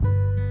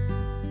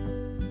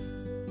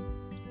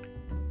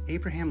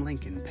Abraham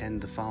Lincoln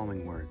penned the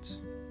following words,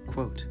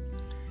 quote,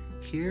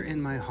 "Here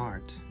in my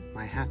heart,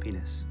 my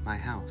happiness, my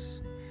house.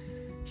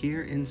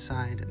 Here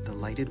inside the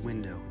lighted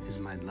window is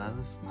my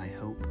love, my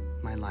hope,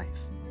 my life.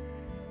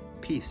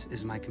 Peace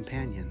is my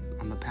companion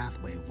on the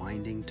pathway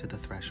winding to the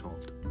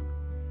threshold.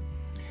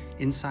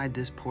 Inside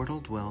this portal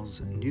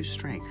dwells new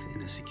strength in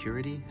the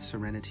security,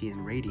 serenity,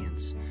 and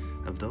radiance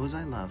of those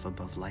I love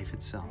above life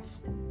itself.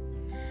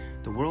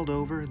 The world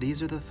over,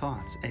 these are the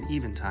thoughts at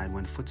eventide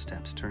when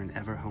footsteps turn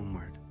ever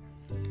homeward.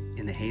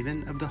 In the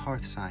haven of the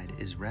hearthside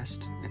is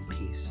rest and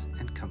peace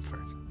and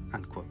comfort."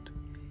 Unquote.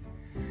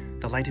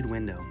 The lighted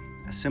window,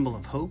 a symbol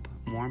of hope,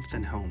 warmth,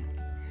 and home.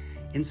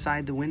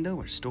 Inside the window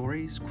are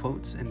stories,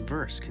 quotes, and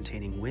verse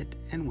containing wit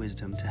and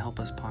wisdom to help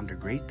us ponder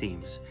great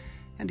themes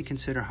and to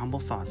consider humble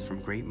thoughts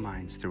from great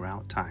minds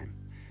throughout time.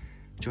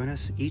 Join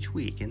us each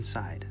week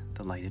inside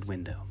the lighted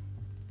window.